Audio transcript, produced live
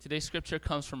Today's scripture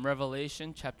comes from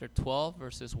Revelation chapter 12,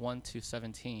 verses 1 to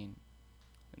 17.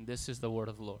 And this is the word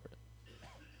of the Lord.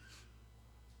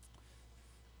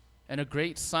 And a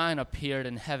great sign appeared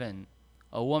in heaven,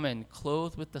 a woman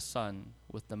clothed with the sun,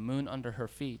 with the moon under her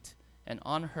feet, and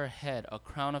on her head a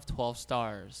crown of 12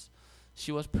 stars.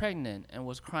 She was pregnant and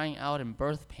was crying out in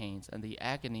birth pains and the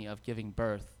agony of giving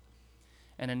birth.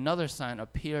 And another sign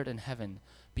appeared in heaven.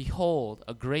 Behold,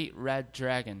 a great red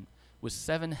dragon, with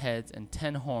 7 heads and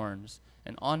 10 horns,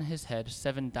 and on his head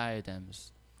 7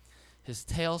 diadems. His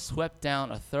tail swept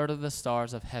down a third of the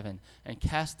stars of heaven and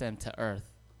cast them to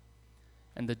earth.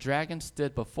 And the dragon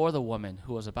stood before the woman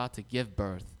who was about to give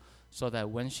birth, so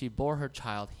that when she bore her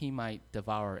child, he might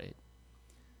devour it.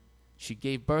 She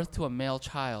gave birth to a male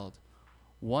child,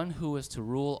 one who was to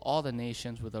rule all the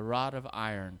nations with a rod of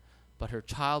iron, but her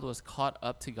child was caught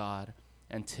up to God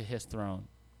and to his throne.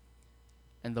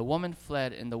 And the woman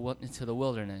fled into the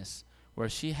wilderness, where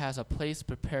she has a place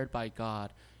prepared by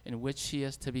God, in which she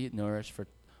is to be nourished for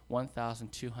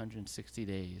 1,260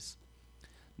 days.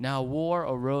 Now war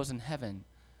arose in heaven,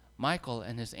 Michael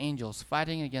and his angels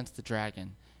fighting against the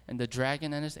dragon, and the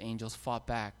dragon and his angels fought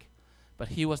back. But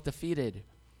he was defeated,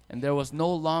 and there was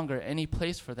no longer any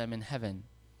place for them in heaven.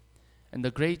 And the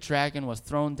great dragon was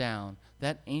thrown down,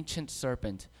 that ancient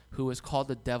serpent, who is called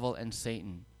the devil and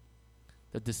Satan,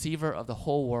 the deceiver of the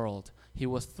whole world. He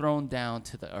was thrown down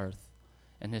to the earth,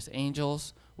 and his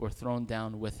angels were thrown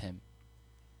down with him.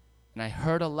 And I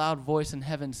heard a loud voice in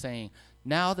heaven saying,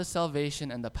 Now the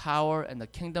salvation and the power and the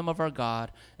kingdom of our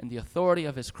God and the authority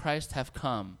of his Christ have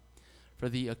come. For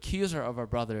the accuser of our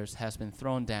brothers has been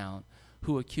thrown down,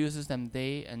 who accuses them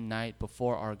day and night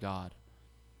before our God.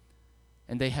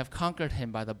 And they have conquered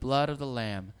him by the blood of the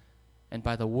Lamb and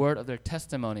by the word of their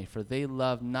testimony, for they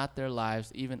loved not their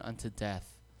lives even unto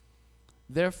death.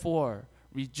 Therefore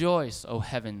rejoice, O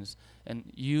heavens, and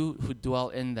you who dwell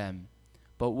in them.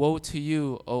 But woe to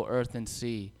you, O earth and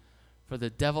sea, for the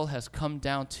devil has come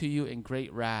down to you in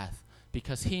great wrath,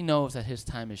 because he knows that his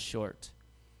time is short.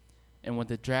 And when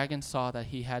the dragon saw that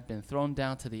he had been thrown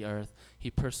down to the earth, he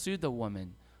pursued the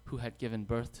woman who had given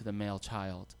birth to the male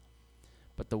child.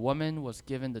 But the woman was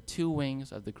given the 2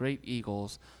 wings of the great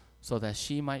eagles, so that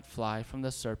she might fly from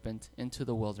the serpent into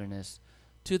the wilderness,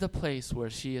 to the place where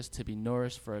she is to be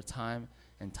nourished for a time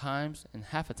and times and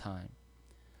half a time.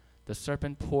 The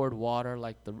serpent poured water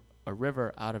like a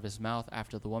river out of his mouth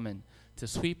after the woman, to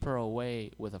sweep her away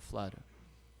with a flood.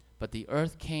 But the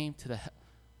earth came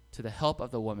to the help of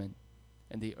the woman,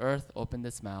 and the earth opened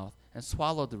its mouth and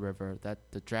swallowed the river that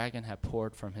the dragon had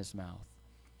poured from his mouth.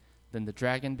 Then the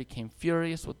dragon became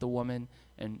furious with the woman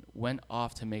and went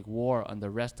off to make war on the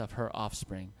rest of her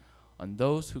offspring, on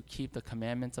those who keep the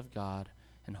commandments of God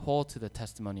and hold to the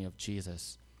testimony of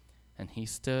Jesus. And he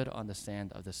stood on the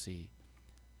sand of the sea.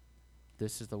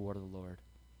 This is the word of the Lord.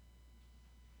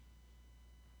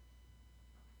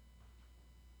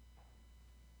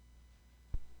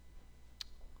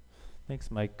 Thanks,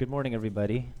 Mike. Good morning,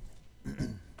 everybody.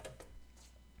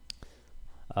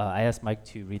 I asked Mike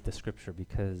to read the scripture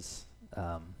because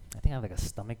I think I have like a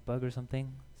stomach bug or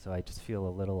something, so I just feel a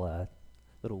little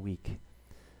weak.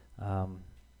 But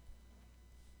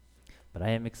I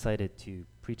am excited to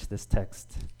preach this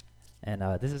text, and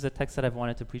this is a text that I've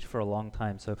wanted to preach for a long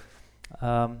time. So,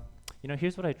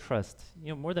 here's what I trust.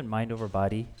 More than mind over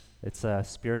body, it's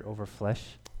spirit over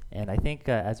flesh. And I think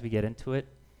as we get into it,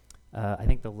 I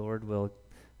think the Lord will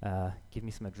give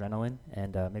me some adrenaline,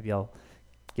 and maybe I'll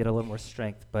get a little more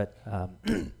strength. But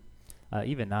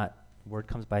even not, word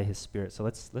comes by His Spirit. So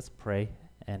let's pray,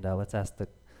 and let's ask the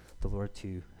Lord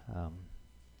to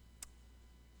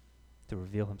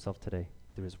reveal Himself today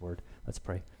through His Word. Let's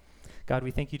pray. God,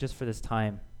 we thank You just for this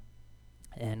time,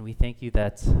 and we thank You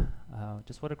that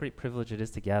just what a great privilege it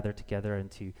is to gather together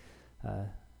and to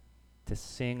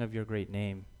sing of Your great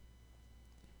name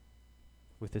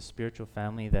with this spiritual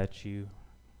family that You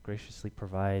graciously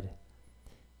provide.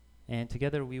 And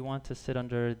together we want to sit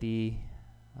under the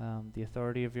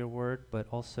authority of Your Word, but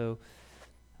also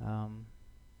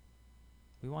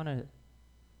we want to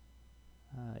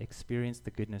experience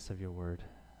the goodness of Your Word,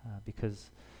 because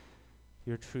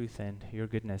Your truth and Your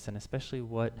goodness, and especially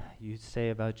what You say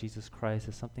about Jesus Christ,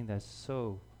 is something that's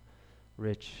so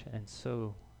rich and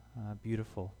so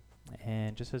beautiful.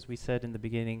 And just as we said in the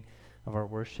beginning of our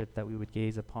worship, that we would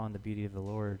gaze upon the beauty of the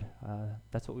Lord,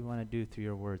 that's what we want to do through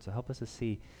Your Word. So help us to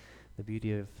see the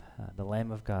beauty of the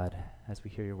Lamb of God as we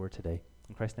hear Your Word today.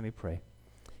 In Christ's name we pray.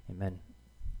 Amen.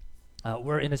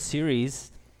 We're in a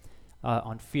series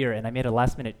on fear, and I made a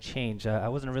last-minute change. I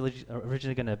wasn't really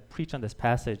originally going to preach on this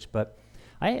passage, but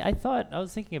I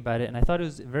was thinking about it, and I thought it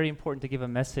was very important to give a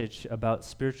message about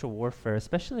spiritual warfare,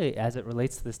 especially as it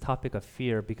relates to this topic of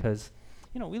fear, because,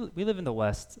 we live in the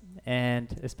West,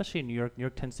 and especially in New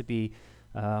York tends to be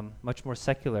much more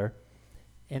secular.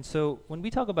 And so when we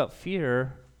talk about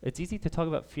fear, it's easy to talk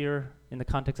about fear in the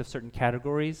context of certain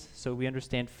categories. So we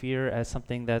understand fear as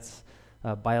something that's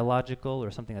biological, or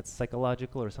something that's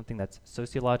psychological, or something that's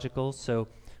sociological. So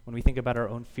when we think about our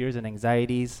own fears and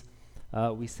anxieties,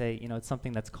 we say, it's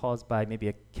something that's caused by maybe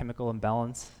a chemical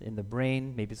imbalance in the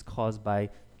brain. Maybe it's caused by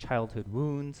childhood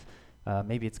wounds.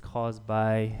 Maybe it's caused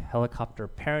by helicopter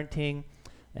parenting.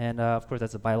 And of course,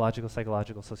 that's a biological,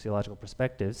 psychological, sociological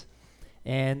perspectives.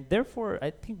 And therefore,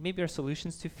 I think maybe our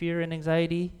solutions to fear and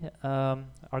anxiety are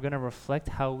going to reflect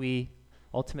how we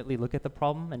ultimately look at the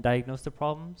problem and diagnose the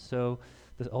problem. So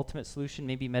the ultimate solution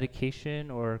may be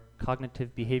medication or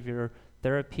cognitive behavior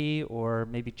therapy, or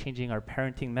maybe changing our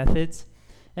parenting methods.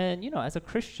 And, as a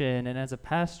Christian and as a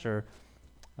pastor,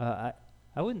 I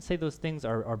wouldn't say those things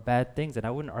are bad things, and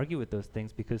I wouldn't argue with those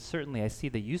things, because certainly I see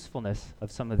the usefulness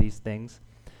of some of these things.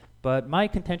 But my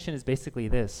contention is basically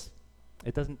this: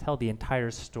 it doesn't tell the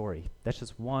entire story. That's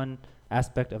just one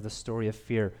aspect of the story of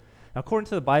fear. Now, according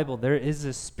to the Bible, there is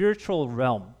a spiritual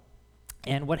realm,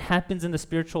 and what happens in the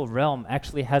spiritual realm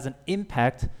actually has an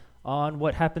impact on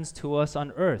what happens to us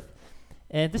on earth.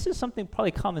 And this is something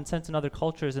probably common sense in other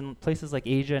cultures, in places like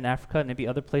Asia and Africa, and maybe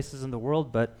other places in the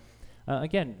world. But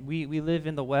again, we live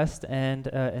in the West, and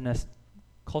in a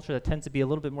culture that tends to be a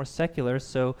little bit more secular,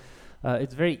 so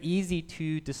it's very easy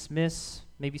to dismiss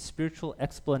maybe spiritual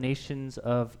explanations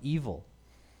of evil.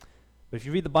 But if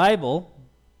you read the Bible,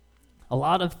 a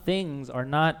lot of things are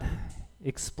not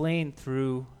explained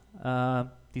through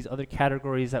these other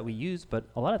categories that we use, but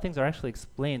a lot of things are actually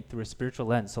explained through a spiritual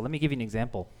lens. So let me give you an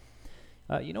example.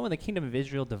 When the kingdom of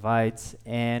Israel divides,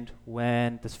 and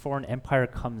when this foreign empire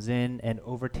comes in and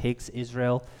overtakes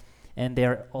Israel, and they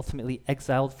are ultimately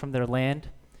exiled from their land,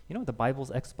 what the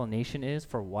Bible's explanation is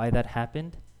for why that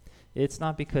happened? It's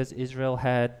not because Israel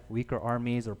had weaker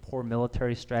armies or poor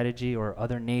military strategy, or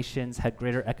other nations had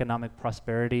greater economic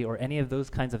prosperity, or any of those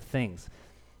kinds of things.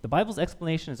 The Bible's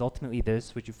explanation is ultimately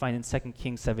this, which you find in 2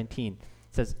 Kings 17.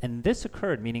 It says, "And this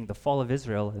occurred," meaning the fall of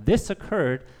Israel, "this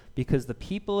occurred because the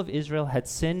people of Israel had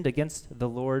sinned against the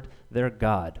Lord their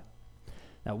God."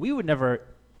 Now, we would never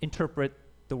interpret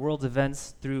the world's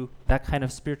events through that kind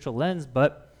of spiritual lens,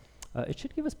 but it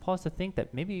should give us pause to think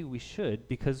that maybe we should,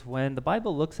 because when the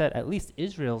Bible looks at least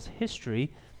Israel's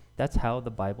history, that's how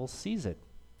the Bible sees it,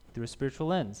 through a spiritual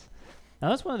lens. Now,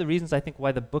 that's one of the reasons I think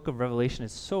why the book of Revelation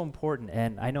is so important,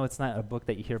 and I know it's not a book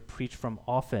that you hear preached from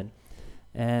often.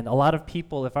 And a lot of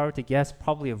people, if I were to guess,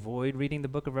 probably avoid reading the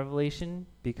book of Revelation,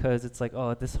 because it's like,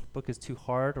 oh, this book is too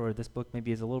hard, or this book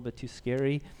maybe is a little bit too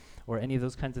scary, or any of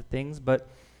those kinds of things. But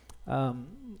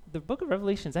the book of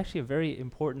Revelation is actually a very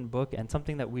important book, and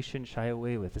something that we shouldn't shy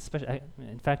away with. Especially,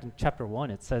 in fact, in chapter 1,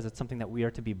 it says it's something that we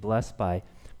are to be blessed by.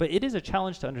 But it is a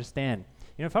challenge to understand.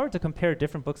 If I were to compare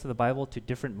different books of the Bible to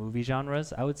different movie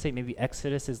genres, I would say maybe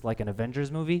Exodus is like an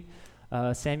Avengers movie.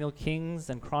 Samuel Kings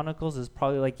and Chronicles is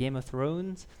probably like Game of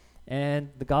Thrones, and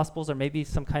the Gospels are maybe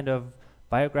some kind of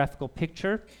biographical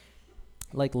picture,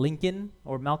 like Lincoln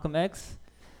or Malcolm X.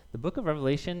 The book of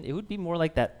Revelation, it would be more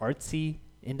like that artsy,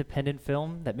 independent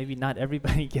film that maybe not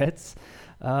everybody gets.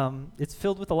 It's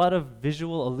filled with a lot of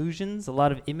visual allusions, a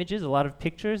lot of images, a lot of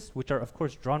pictures, which are, of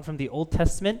course, drawn from the Old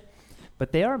Testament,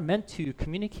 but they are meant to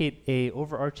communicate a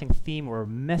overarching theme or a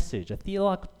message, a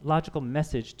theological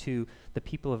message to the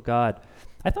people of God.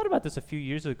 I thought about this a few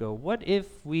years ago. What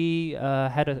if we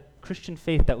had a Christian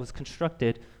faith that was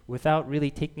constructed without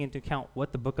really taking into account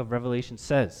what the book of Revelation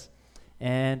says?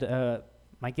 And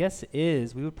my guess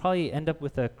is we would probably end up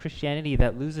with a Christianity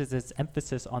that loses its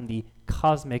emphasis on the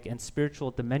cosmic and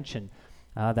spiritual dimension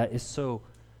that is so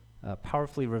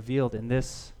powerfully revealed in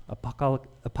this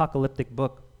apocalyptic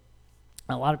book.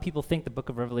 A lot of people think the book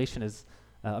of Revelation is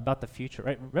about the future,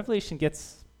 right? Revelation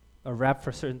gets a rap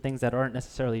for certain things that aren't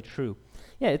necessarily true.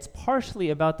 Yeah, it's partially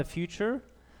about the future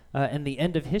and the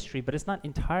end of history, but it's not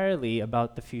entirely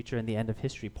about the future and the end of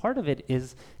history. Part of it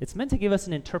is it's meant to give us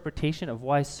an interpretation of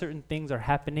why certain things are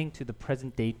happening to the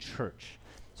present day church.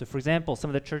 So, for example, some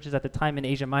of the churches at the time in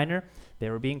Asia Minor, they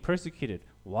were being persecuted.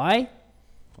 Why?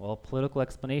 Well, a political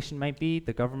explanation might be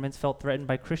the governments felt threatened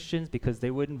by Christians because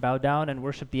they wouldn't bow down and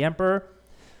worship the emperor.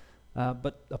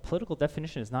 But a political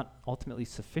definition is not ultimately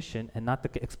sufficient, and not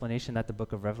the explanation that the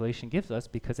book of Revelation gives us,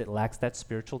 because it lacks that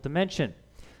spiritual dimension.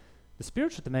 The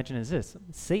spiritual dimension is this: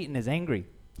 Satan is angry.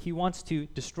 He wants to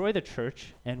destroy the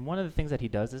church, and one of the things that he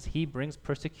does is he brings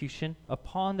persecution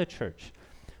upon the church.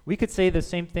 We could say the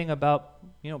same thing about,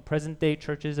 present day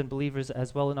churches and believers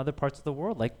as well in other parts of the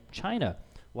world, like China.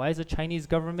 Why is the Chinese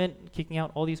government kicking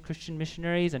out all these Christian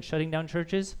missionaries and shutting down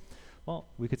churches? Well,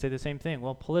 we could say the same thing.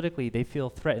 Well, politically, they feel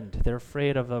threatened. They're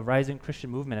afraid of a rising Christian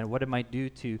movement and what it might do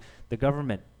to the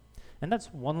government. And that's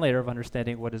one layer of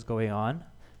understanding what is going on,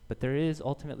 but there is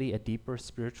ultimately a deeper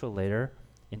spiritual layer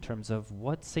in terms of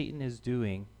what Satan is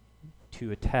doing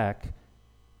to attack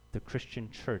the Christian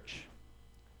church.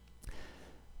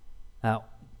 Now,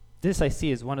 this I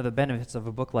see is one of the benefits of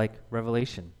a book like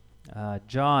Revelation.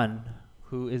 John,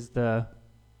 who is the,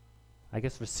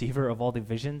 receiver of all the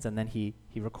visions, and then he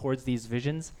records these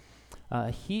visions,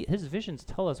 his visions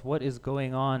tell us what is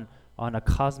going on a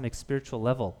cosmic spiritual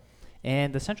level.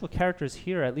 And the central characters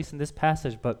here, at least in this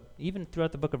passage, but even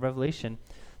throughout the book of Revelation,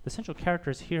 the central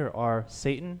characters here are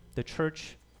Satan, the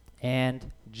church,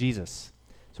 and Jesus.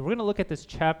 So we're going to look at this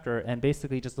chapter and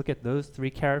basically just look at those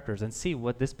three characters and see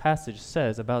what this passage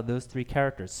says about those three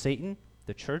characters: Satan,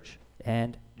 the church,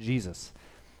 and Jesus.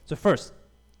 So first,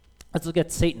 let's look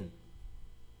at Satan.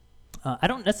 I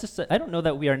don't know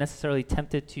that we are necessarily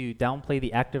tempted to downplay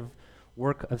the active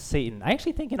work of Satan. I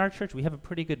actually think in our church we have a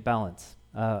pretty good balance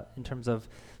in terms of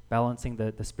balancing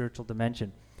the spiritual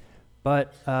dimension.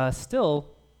 But still,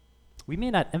 we may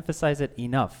not emphasize it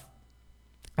enough.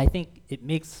 I think it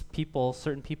makes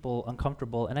certain people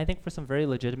uncomfortable, and I think for some very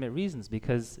legitimate reasons,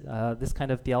 because this kind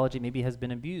of theology maybe has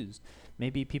been abused.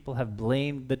 Maybe people have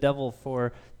blamed the devil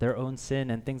for their own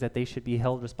sin and things that they should be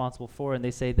held responsible for, and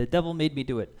they say, the devil made me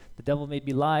do it. The devil made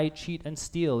me lie, cheat, and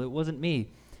steal. It wasn't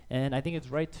me. And I think it's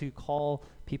right to call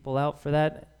people out for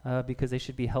that because they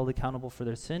should be held accountable for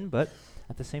their sin, but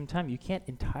at the same time, you can't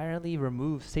entirely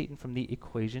remove Satan from the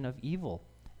equation of evil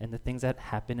and the things that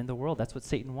happen in the world. That's what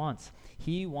Satan wants.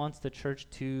 He wants the church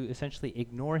to essentially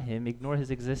ignore him, ignore his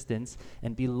existence,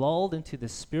 and be lulled into the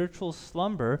spiritual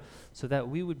slumber so that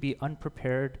we would be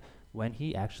unprepared when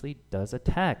he actually does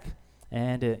attack.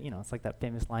 And, it's like that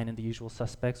famous line in The Usual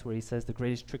Suspects where he says the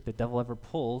greatest trick the devil ever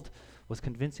pulled was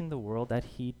convincing the world that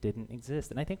he didn't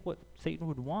exist. And I think what Satan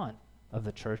would want of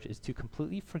the church is to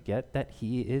completely forget that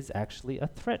he is actually a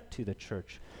threat to the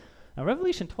church. Now,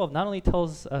 Revelation 12 not only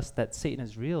tells us that Satan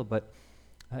is real, but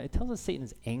it tells us Satan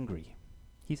is angry.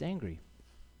 He's angry.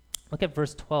 Look at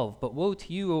verse 12. But woe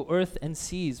to you, O earth and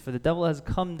seas, for the devil has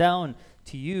come down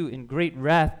to you in great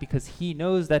wrath because he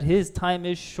knows that his time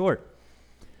is short.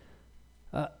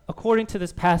 According to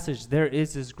this passage, there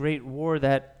is this great war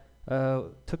that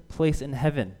took place in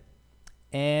heaven.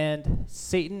 And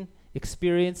Satan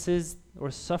experiences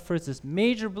or suffers this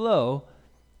major blow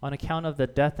on account of the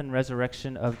death and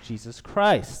resurrection of Jesus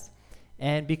Christ.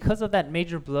 And because of that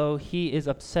major blow, he is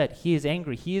upset. He is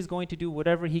angry. He is going to do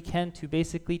whatever he can to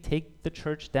basically take the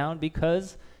church down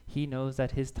because he knows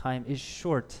that his time is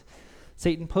short.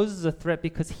 Satan poses a threat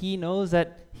because he knows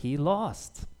that he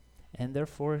lost. And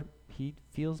therefore, he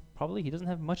feels probably he doesn't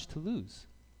have much to lose.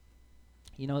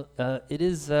 It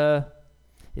is a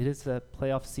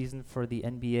playoff season for the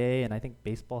NBA, and I think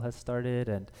baseball has started,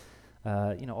 and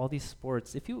all these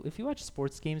sports. If you watch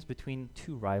sports games between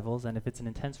two rivals, and if it's an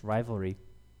intense rivalry,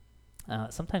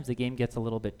 sometimes the game gets a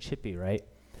little bit chippy, right?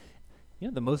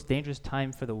 The most dangerous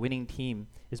time for the winning team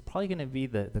is probably going to be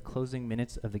the closing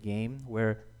minutes of the game,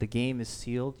 where the game is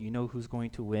sealed. You know who's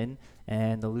going to win,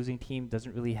 and the losing team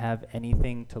doesn't really have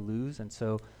anything to lose, and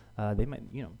so they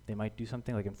might do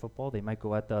something like in football. They might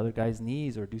go at the other guy's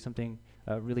knees or do something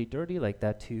really dirty like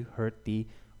that to hurt the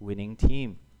winning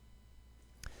team.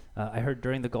 I heard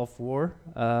during the Gulf War,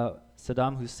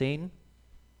 Saddam Hussein,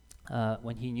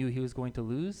 when he knew he was going to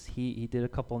lose, he did a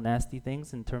couple nasty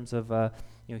things in terms of,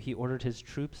 he ordered his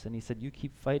troops and he said, you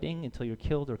keep fighting until you're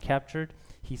killed or captured.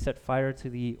 He set fire to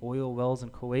the oil wells in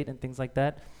Kuwait and things like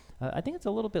that. I think it's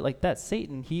a little bit like that.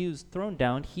 Satan, he is thrown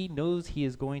down. He knows he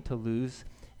is going to lose,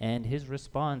 and his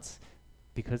response,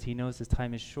 because he knows his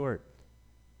time is short,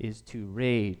 is to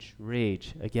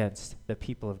rage against the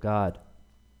people of God.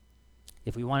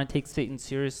 If we want to take Satan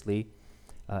seriously,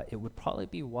 it would probably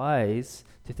be wise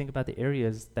to think about the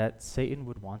areas that Satan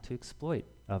would want to exploit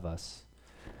of us.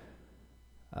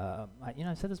 I've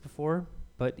said this before,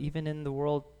 but even in the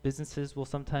world, businesses will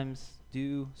sometimes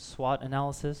do SWOT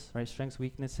analysis, right? Strengths,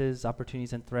 weaknesses,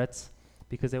 opportunities, and threats,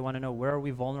 because they want to know where are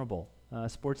we vulnerable.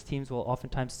 Sports teams will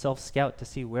oftentimes self-scout to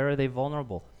see where are they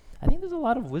vulnerable. I think there's a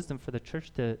lot of wisdom for the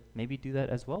church to maybe do that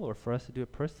as well, or for us to do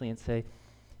it personally and say,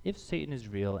 if Satan is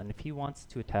real, and if he wants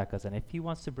to attack us, and if he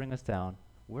wants to bring us down,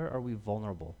 where are we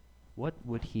vulnerable? What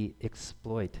would he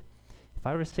exploit? If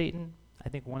I were Satan, I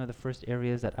think one of the first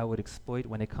areas that I would exploit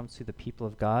when it comes to the people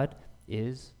of God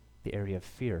is the area of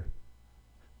fear.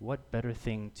 what better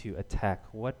thing to attack,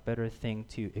 what better thing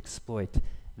to exploit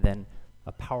than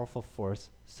a powerful force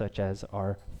such as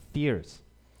our fears?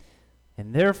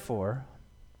 And therefore,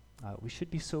 we should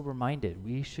be sober-minded.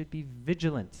 We should be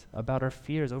vigilant about our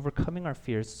fears, overcoming our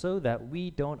fears, so that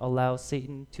we don't allow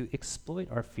Satan to exploit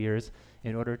our fears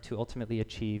in order to ultimately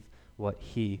achieve what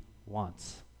he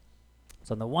wants.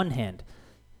 So on the one hand,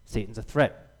 Satan's a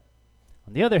threat.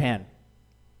 On the other hand,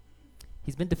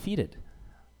 he's been defeated,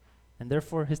 and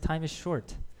therefore his time is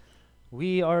short.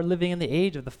 We are living in the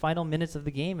age of the final minutes of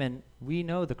the game, and we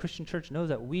know, the Christian church knows,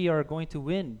 that we are going to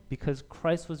win because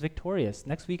Christ was victorious.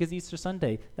 Next week is Easter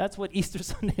Sunday. That's what Easter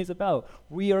Sunday is about.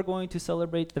 We are going to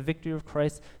celebrate the victory of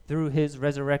Christ through his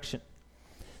resurrection.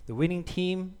 The winning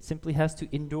team simply has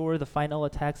to endure the final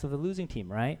attacks of the losing team,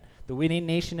 right? The winning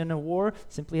nation in a war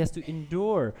simply has to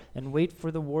endure and wait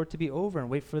for the war to be over and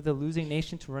wait for the losing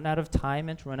nation to run out of time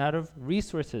and to run out of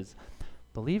resources.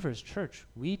 Believers, church,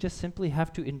 we just simply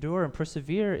have to endure and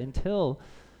persevere until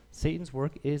Satan's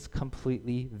work is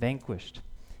completely vanquished.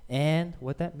 And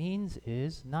what that means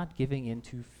is not giving in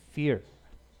to fear,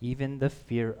 even the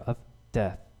fear of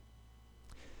death.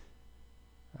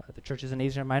 The churches in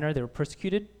Asia Minor, they were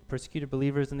persecuted. Persecuted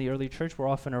believers in the early church were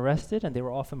often arrested, and they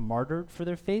were often martyred for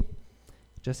their faith,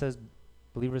 just as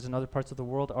believers in other parts of the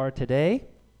world are today.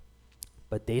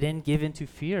 But they didn't give in to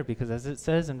fear, because as it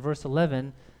says in verse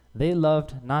 11, they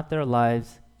loved not their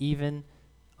lives even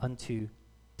unto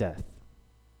death.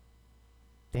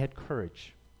 They had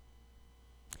courage.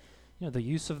 You know, the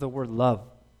use of the word love,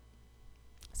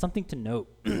 something to note.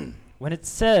 When it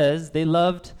says they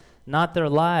loved not their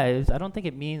lives, I don't think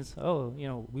it means,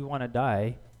 we want to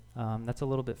die. That's a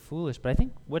little bit foolish. But I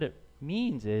think what it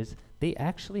means is they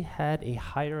actually had a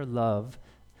higher love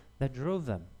that drove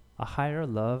them, a higher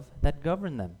love that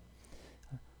governed them.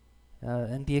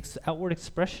 And the outward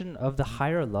expression of the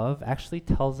higher love actually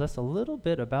tells us a little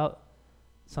bit about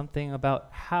something about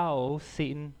how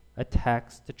Satan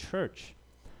attacks the church.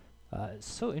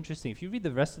 It's so interesting. If you read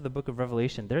the rest of the book of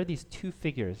Revelation, there are these two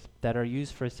figures that are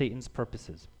used for Satan's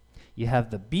purposes. You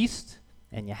have the beast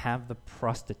and you have the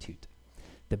prostitute.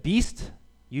 The beast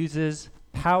uses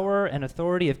power and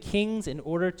authority of kings in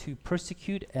order to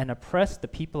persecute and oppress the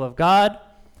people of God.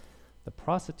 The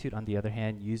prostitute, on the other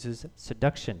hand, uses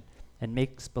seduction and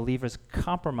makes believers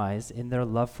compromise in their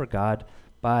love for God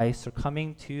by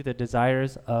succumbing to the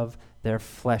desires of their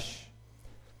flesh.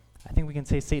 I think we can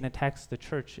say Satan attacks the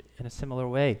church in a similar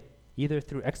way, either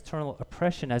through external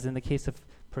oppression, as in the case of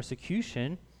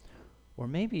persecution, or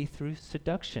maybe through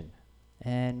seduction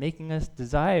and making us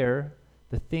desire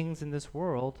the things in this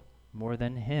world more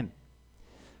than him.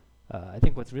 I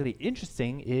think what's really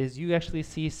interesting is you actually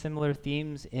see similar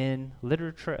themes in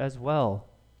literature as well.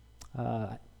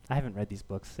 I haven't read these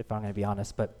books, if I'm going to be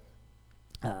honest, but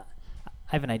I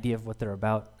have an idea of what they're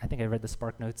about. I think I read the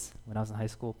Spark Notes when I was in high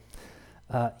school.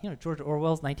 George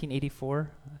Orwell's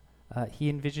 1984, he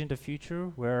envisioned a future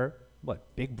where,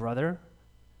 Big Brother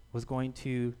was going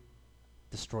to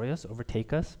destroy us,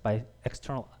 overtake us by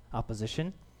external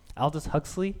opposition. Aldous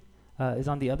Huxley is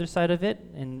on the other side of it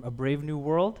in A Brave New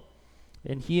World,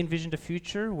 and he envisioned a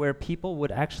future where people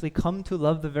would actually come to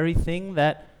love the very thing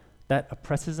that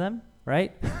oppresses them,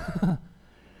 right?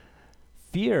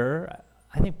 Fear,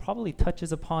 I think, probably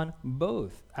touches upon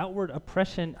both. Outward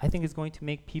oppression, I think, is going to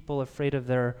make people afraid of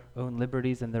their own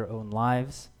liberties and their own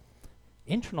lives.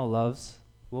 Internal loves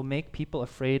will make people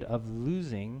afraid of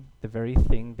losing the very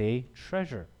thing they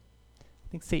treasure. I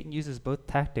think Satan uses both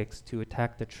tactics to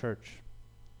attack the church.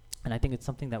 And I think it's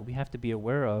something that we have to be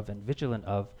aware of and vigilant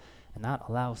of and not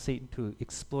allow Satan to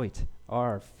exploit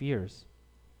our fears.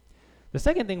 The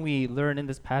second thing we learn in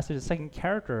this passage, the second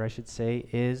character, I should say,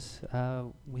 is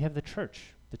we have the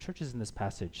church. The church is in this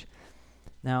passage.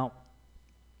 Now,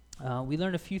 we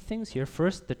learn a few things here.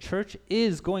 First, the church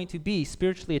is going to be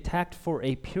spiritually attacked for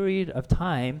a period of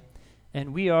time,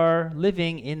 and we are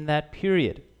living in that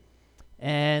period.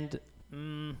 And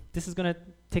this is going to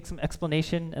take some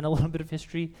explanation and a little bit of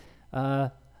history,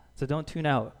 so don't tune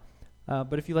out.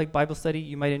 But if you like Bible study,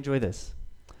 you might enjoy this.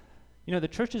 The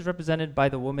church is represented by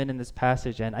the woman in this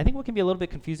passage, and I think what can be a little bit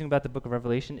confusing about the book of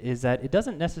Revelation is that it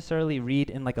doesn't necessarily read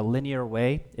in like a linear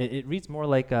way. It reads more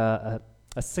like a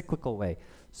cyclical way.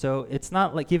 So it's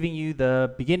not like giving you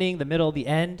the beginning, the middle, the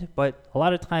end, but a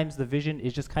lot of times the vision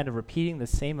is just kind of repeating the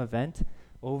same event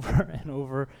over and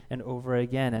over and over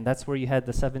again. And that's where you had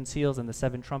the 7 seals and the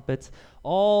 7 trumpets,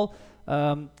 all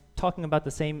talking about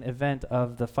the same event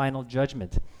of the final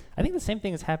judgment. I think the same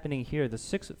thing is happening here. The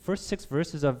first 6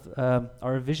 verses of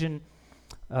are a vision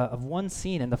of one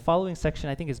scene, and the following section,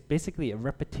 I think, is basically a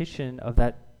repetition of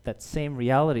that that same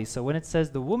reality. So when it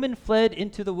says the woman fled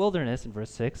into the wilderness in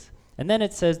verse 6, and then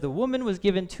it says the woman was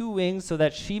given 2 wings so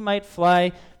that she might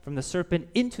fly from the serpent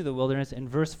into the wilderness in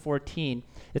verse 14.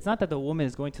 It's not that the woman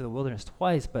is going to the wilderness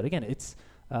twice, but again, it's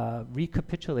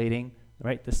recapitulating,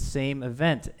 right, the same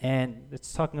event, and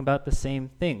it's talking about the same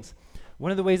things. One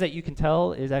of the ways that you can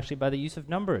tell is actually by the use of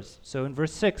numbers. So in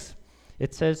verse 6,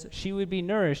 it says she would be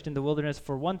nourished in the wilderness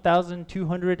for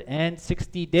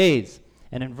 1,260 days.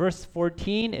 And in verse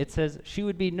 14, it says she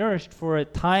would be nourished for a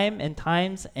time and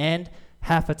times and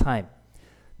half a time.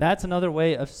 That's another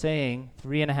way of saying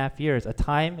 3.5 years. A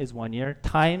time is 1 year.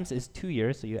 Times is 2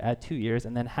 years, so you add 2 years,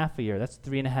 and then half a year. That's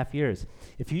 3.5 years.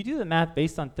 If you do the math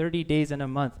based on 30 days in a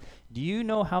month, do you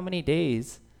know how many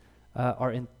days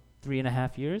are in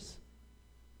 3.5 years?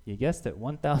 You guessed it,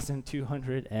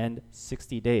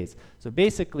 1,260 days. So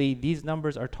basically, these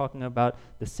numbers are talking about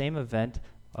the same event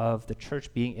of the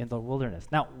church being in the wilderness.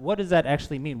 Now, what does that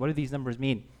actually mean? What do these numbers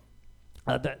mean?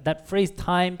 That phrase,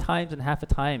 time, times, and half a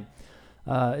time,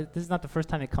 this is not the first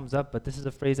time it comes up, but this is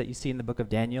a phrase that you see in the book of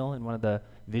Daniel, in one of the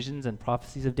visions and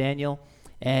prophecies of Daniel.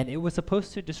 And it was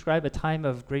supposed to describe a time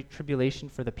of great tribulation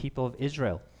for the people of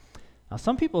Israel. Now,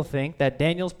 some people think that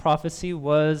Daniel's prophecy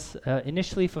was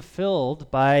initially fulfilled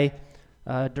by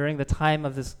during the time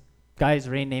of this guy's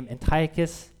reign named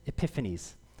Antiochus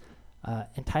Epiphanes.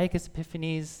 Antiochus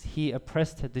Epiphanes, he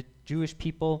oppressed the Jewish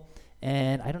people,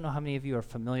 and I don't know how many of you are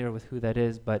familiar with who that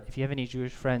is, but if you have any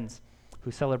Jewish friends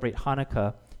who celebrate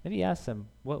Hanukkah, maybe ask them,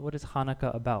 what is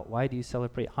Hanukkah about? Why do you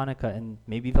celebrate Hanukkah? And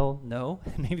maybe they'll know,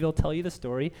 maybe they'll tell you the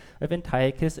story of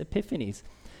Antiochus Epiphanes.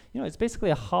 You know, it's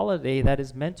basically a holiday that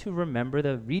is meant to remember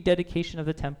the rededication of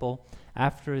the temple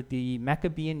after the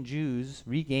Maccabean Jews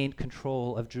regained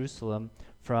control of Jerusalem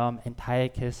from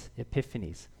Antiochus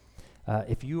Epiphanes.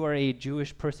 If you are a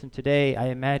Jewish person today, I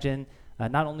imagine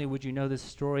not only would you know this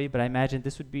story, but I imagine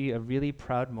this would be a really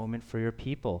proud moment for your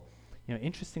people. You know,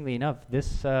 interestingly enough,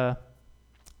 this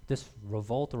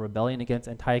revolt or rebellion against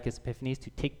Antiochus Epiphanes to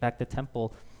take back the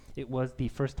temple, it was the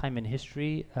first time in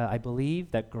history, I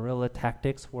believe, that guerrilla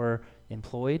tactics were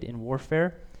employed in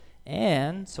warfare.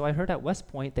 And so I heard at West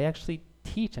Point, they actually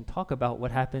teach and talk about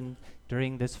what happened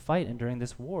during this fight and during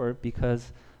this war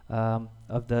because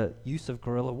of the use of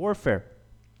guerrilla warfare.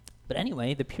 But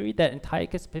anyway, the period that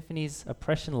Antiochus Epiphanes'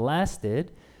 oppression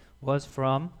lasted was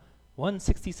from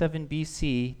 167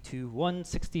 BC to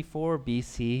 164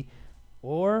 BC,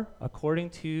 or according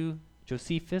to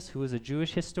Josephus, who was a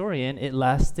Jewish historian, it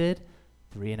lasted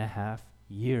 3.5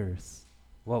 years.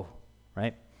 Whoa,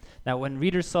 right? Now, when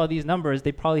readers saw these numbers,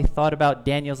 they probably thought about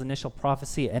Daniel's initial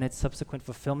prophecy and its subsequent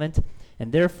fulfillment,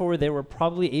 and therefore they were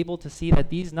probably able to see that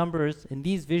these numbers in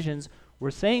these visions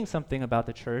were saying something about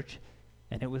the church,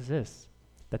 and it was this,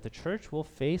 that the church will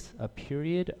face a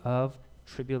period of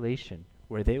tribulation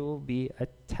where they will be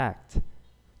attacked,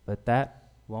 but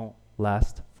that won't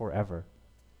last forever.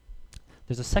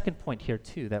 There's a second point here,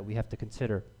 too, that we have to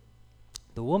consider.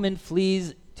 The woman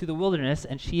flees to the wilderness,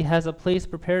 and she has a place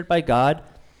prepared by God,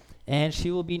 and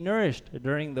she will be nourished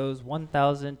during those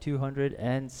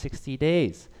 1,260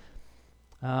 days.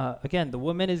 Again, the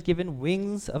woman is given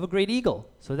wings of a great eagle,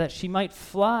 so that she might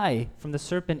fly from the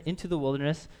serpent into the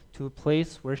wilderness to a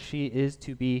place where she is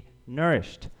to be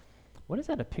nourished. What is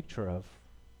that a picture of?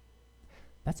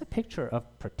 That's a picture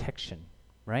of protection,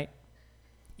 right?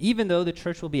 Even though the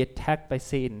church will be attacked by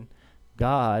Satan,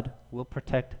 God will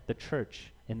protect the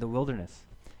church in the wilderness.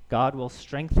 God will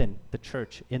strengthen the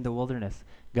church in the wilderness.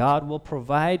 God will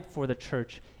provide for the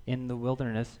church in the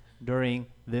wilderness during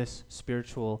this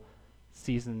spiritual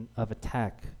season of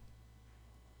attack.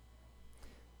 I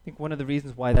think one of the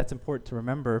reasons why that's important to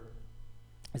remember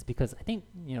is because I think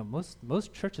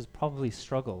most churches probably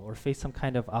struggle or face some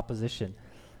kind of opposition,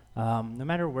 no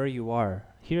matter where you are.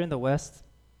 Here in the West,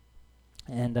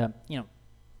 and the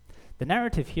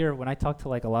narrative here, when I talk to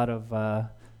like a lot of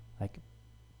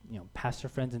pastor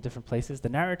friends in different places, the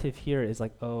narrative here is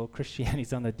like, oh,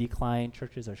 Christianity's on the decline,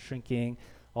 churches are shrinking,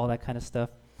 all that kind of stuff.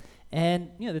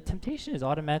 And the temptation is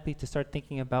automatically to start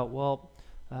thinking about, well,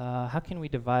 how can we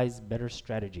devise better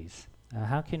strategies?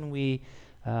 How can we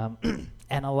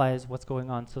analyze what's going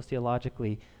on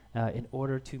sociologically in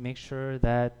order to make sure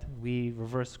that we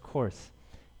reverse course?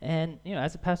 And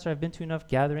as a pastor, I've been to enough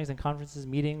gatherings and conferences,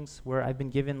 meetings where I've been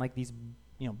given like these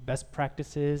best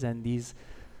practices and these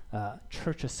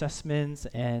church assessments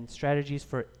and strategies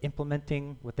for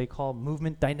implementing what they call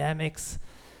movement dynamics.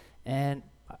 And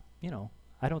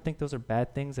I don't think those are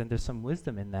bad things, and there's some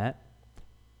wisdom in that.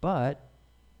 But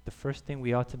the first thing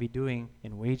we ought to be doing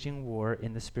in waging war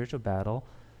in the spiritual battle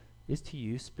is to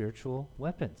use spiritual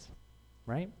weapons,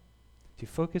 right? To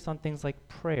focus on things like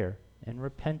prayer, and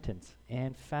repentance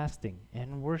and fasting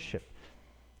and worship.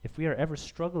 If we are ever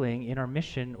struggling in our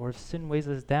mission, or if sin weighs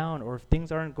us down, or if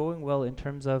things aren't going well in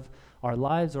terms of our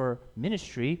lives or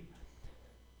ministry,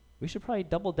 we should probably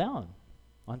double down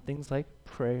on things like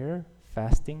prayer,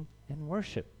 fasting, and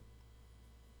worship.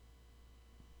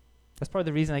 That's part of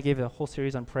the reason I gave a whole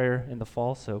series on prayer in the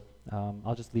fall, so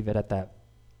I'll just leave it at that.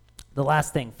 The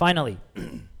last thing, finally,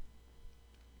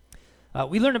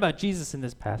 we learn about Jesus in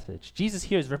this passage. Jesus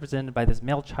here is represented by this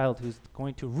male child who's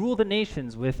going to rule the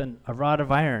nations with a rod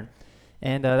of iron.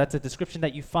 And that's a description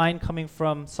that you find coming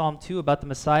from Psalm 2 about the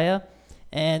Messiah.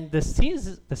 And the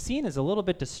scene is a little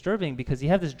bit disturbing because you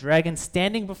have this dragon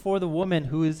standing before the woman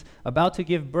who is about to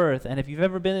give birth. And if you've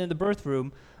ever been in the birth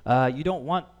room, you don't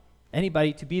want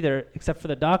anybody to be there except for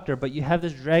the doctor, but you have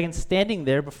this dragon standing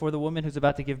there before the woman who's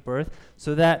about to give birth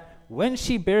so that when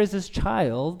she bears this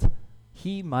child,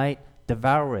 he might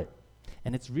devour it.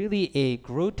 And it's really a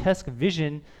grotesque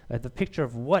vision, the picture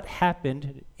of what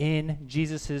happened in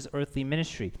Jesus' earthly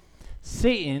ministry.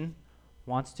 Satan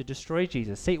wants to destroy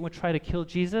Jesus. Satan would try to kill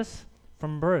Jesus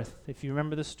from birth. If you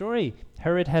remember the story,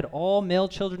 Herod had all male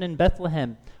children in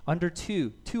Bethlehem, under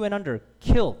two and under,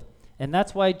 killed. And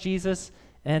that's why Jesus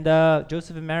and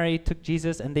Joseph and Mary took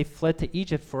Jesus and they fled to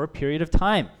Egypt for a period of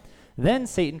time. Then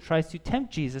Satan tries to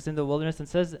tempt Jesus in the wilderness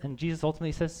and Jesus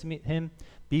ultimately says to him,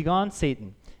 "Be gone,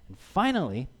 Satan." And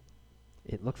finally,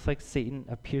 it looks like Satan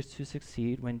appears to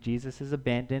succeed when Jesus is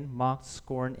abandoned, mocked,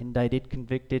 scorned, indicted,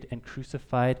 convicted, and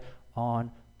crucified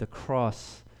on the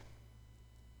cross.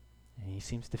 And he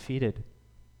seems defeated.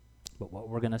 But what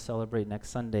we're going to celebrate next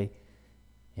Sunday,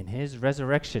 in his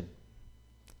resurrection,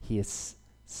 he is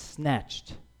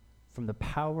snatched from the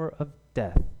power of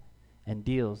death and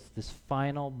deals this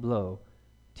final blow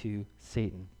to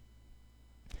Satan.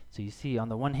 So you see, on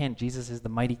the one hand, Jesus is the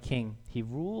mighty king. He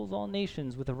rules all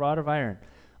nations with a rod of iron.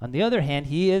 On the other hand,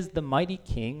 he is the mighty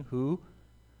king who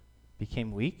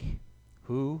became weak,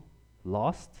 who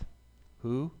lost,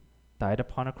 who died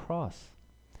upon a cross.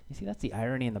 You see, that's the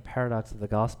irony and the paradox of the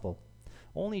gospel.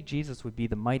 Only Jesus would be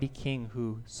the mighty king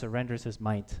who surrenders his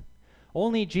might.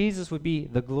 Only Jesus would be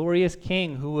the glorious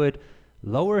king who would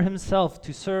lower himself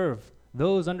to serve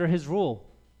those under his rule.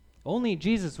 Only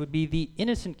Jesus would be the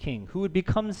innocent king who would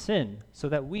become sin so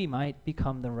that we might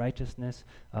become the righteousness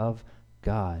of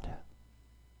God.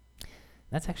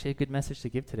 That's actually a good message to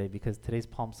give today because today's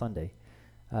Palm Sunday.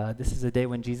 This is a day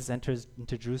when Jesus enters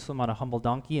into Jerusalem on a humble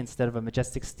donkey instead of a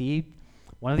majestic steed.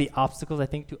 One of the obstacles, I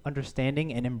think, to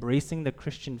understanding and embracing the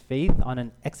Christian faith on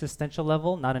an existential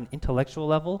level, not an intellectual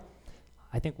level,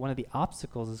 I think one of the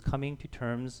obstacles is coming to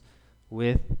terms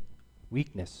with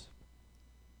weakness.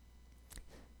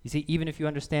 You see, even if you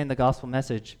understand the gospel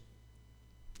message,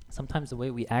 sometimes the way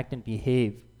we act and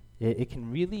behave, it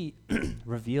can really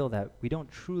reveal that we don't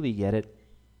truly get it,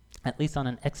 at least on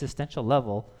an existential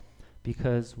level,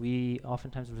 because we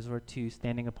oftentimes resort to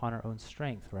standing upon our own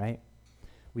strength, right?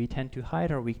 We tend to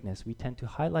hide our weakness. We tend to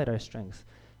highlight our strengths.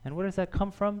 And where does that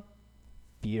come from?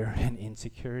 Fear and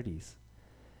insecurities.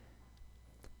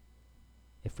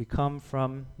 If we come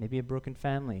from maybe a broken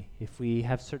family, if we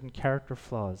have certain character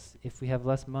flaws, if we have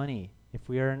less money, if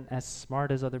we aren't as smart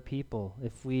as other people,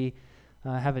 if we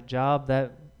have a job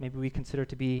that maybe we consider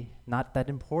to be not that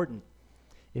important,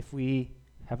 if we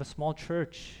have a small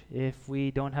church, if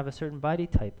we don't have a certain body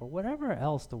type, or whatever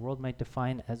else the world might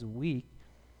define as weak,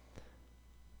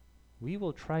 we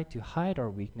will try to hide our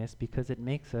weakness because it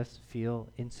makes us feel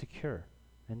insecure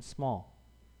and small.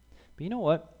 But you know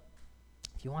what?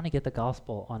 If you want to get the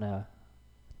gospel on a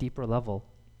deeper level,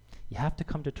 you have to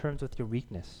come to terms with your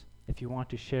weakness if you want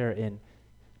to share in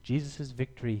Jesus'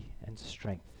 victory and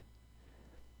strength.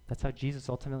 That's how Jesus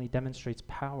ultimately demonstrates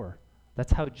power.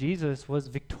 That's how Jesus was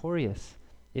victorious.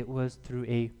 It was through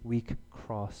a weak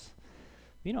cross.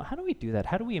 You know, how do we do that?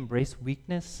 How do we embrace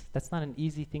weakness? That's not an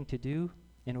easy thing to do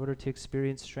in order to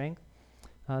experience strength.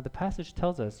 The passage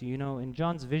tells us, you know, in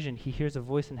John's vision, he hears a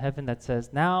voice in heaven that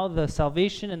says, "Now the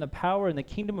salvation and the power and the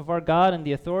kingdom of our God and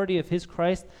the authority of his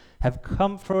Christ have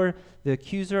come, for the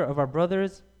accuser of our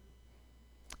brothers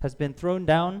has been thrown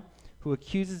down, who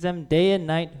accuses them day and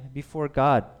night before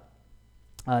God."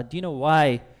 Do you know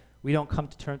why we don't come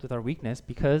to terms with our weakness?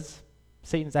 Because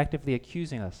Satan's actively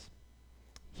accusing us.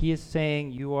 He is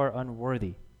saying, "You are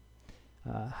unworthy."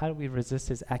 How do we resist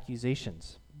his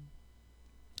accusations?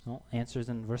 Well, answers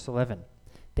in verse 11.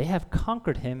 They have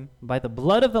conquered him by the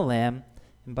blood of the Lamb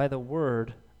and by the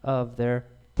word of their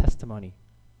testimony.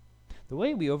 The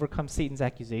way we overcome Satan's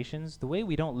accusations, the way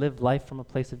we don't live life from a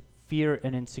place of fear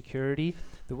and insecurity,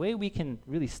 the way we can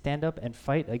really stand up and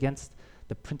fight against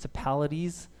the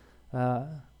principalities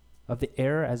of of the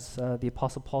air, as the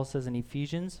Apostle Paul says in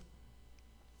Ephesians,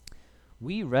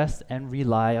 we rest and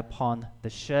rely upon the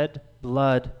shed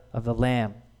blood of the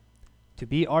Lamb to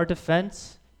be our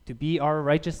defense, to be our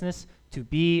righteousness, to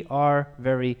be our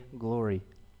very glory.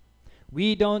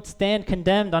 We don't stand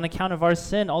condemned on account of our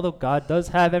sin, although God does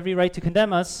have every right to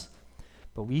condemn us.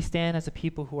 But we stand as a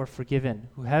people who are forgiven,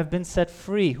 who have been set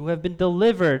free, who have been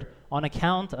delivered on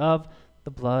account of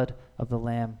the blood of the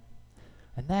Lamb.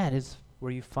 And that is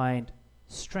where you find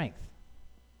strength,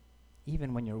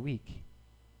 even when you're weak.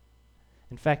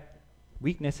 In fact,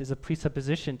 weakness is a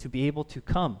presupposition to be able to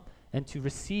come and to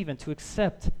receive and to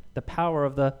accept the power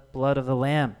of the blood of the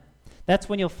Lamb. That's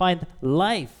when you'll find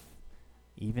life,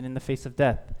 even in the face of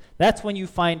death. That's when you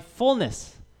find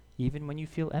fullness, even when you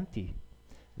feel empty.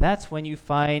 That's when you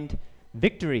find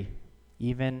victory,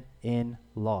 even in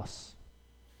loss.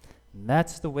 And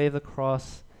that's the way of the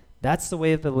cross. That's the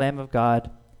way of the Lamb of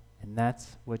God. And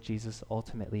that's what Jesus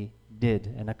ultimately did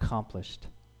and accomplished.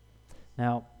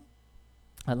 Now,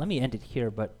 let me end it here,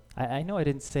 but I know I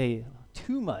didn't say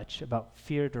too much about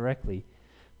fear directly,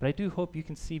 but I do hope you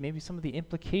can see maybe some of the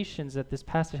implications that this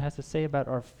passage has to say about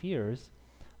our fears.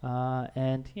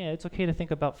 And it's okay to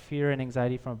think about fear and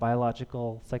anxiety from a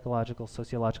biological, psychological,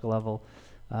 sociological level.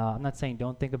 I'm not saying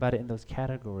don't think about it in those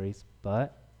categories,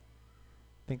 but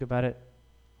think about it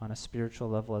on a spiritual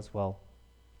level as well,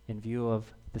 in view of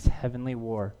this heavenly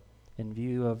war, in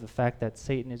view of the fact that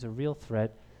Satan is a real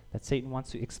threat, that Satan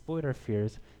wants to exploit our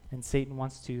fears, and Satan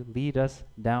wants to lead us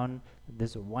down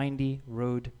this windy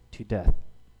road to death.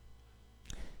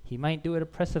 He might do it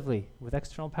oppressively with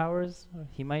external powers, or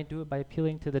he might do it by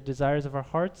appealing to the desires of our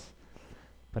hearts.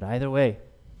 But either way,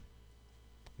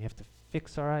 we have to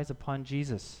fix our eyes upon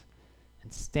Jesus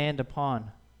and stand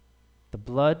upon the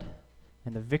blood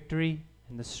and the victory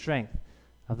and the strength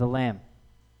of the Lamb,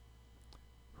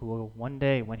 who will one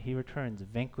day, when he returns,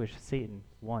 vanquish Satan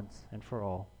once and for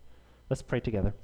all. Let's pray together.